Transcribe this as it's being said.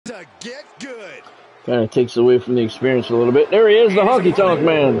to get good. Kind of takes away from the experience a little bit. There he is, the Honky Tonk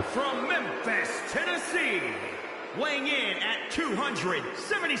Man. From Memphis, Tennessee, weighing in at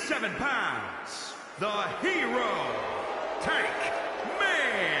 277 pounds, the Hero Tank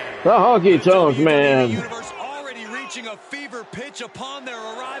Man. The Honky Tonk Man. Universe already reaching a fever pitch upon their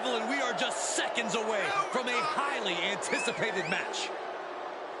arrival, and we are just seconds away from a highly anticipated match.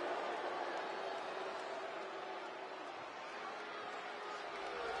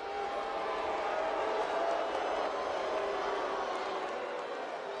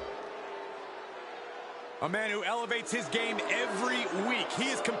 A man who elevates his game every week. He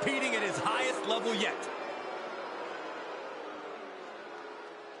is competing at his highest level yet.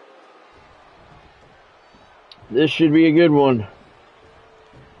 This should be a good one.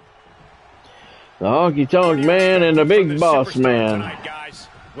 The Honky Tonk Man and the Big Boss Man.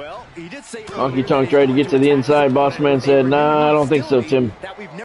 Well, he did say Honky Tonk tried to get to the inside. Boss Man said, "Nah, I don't think so, Tim."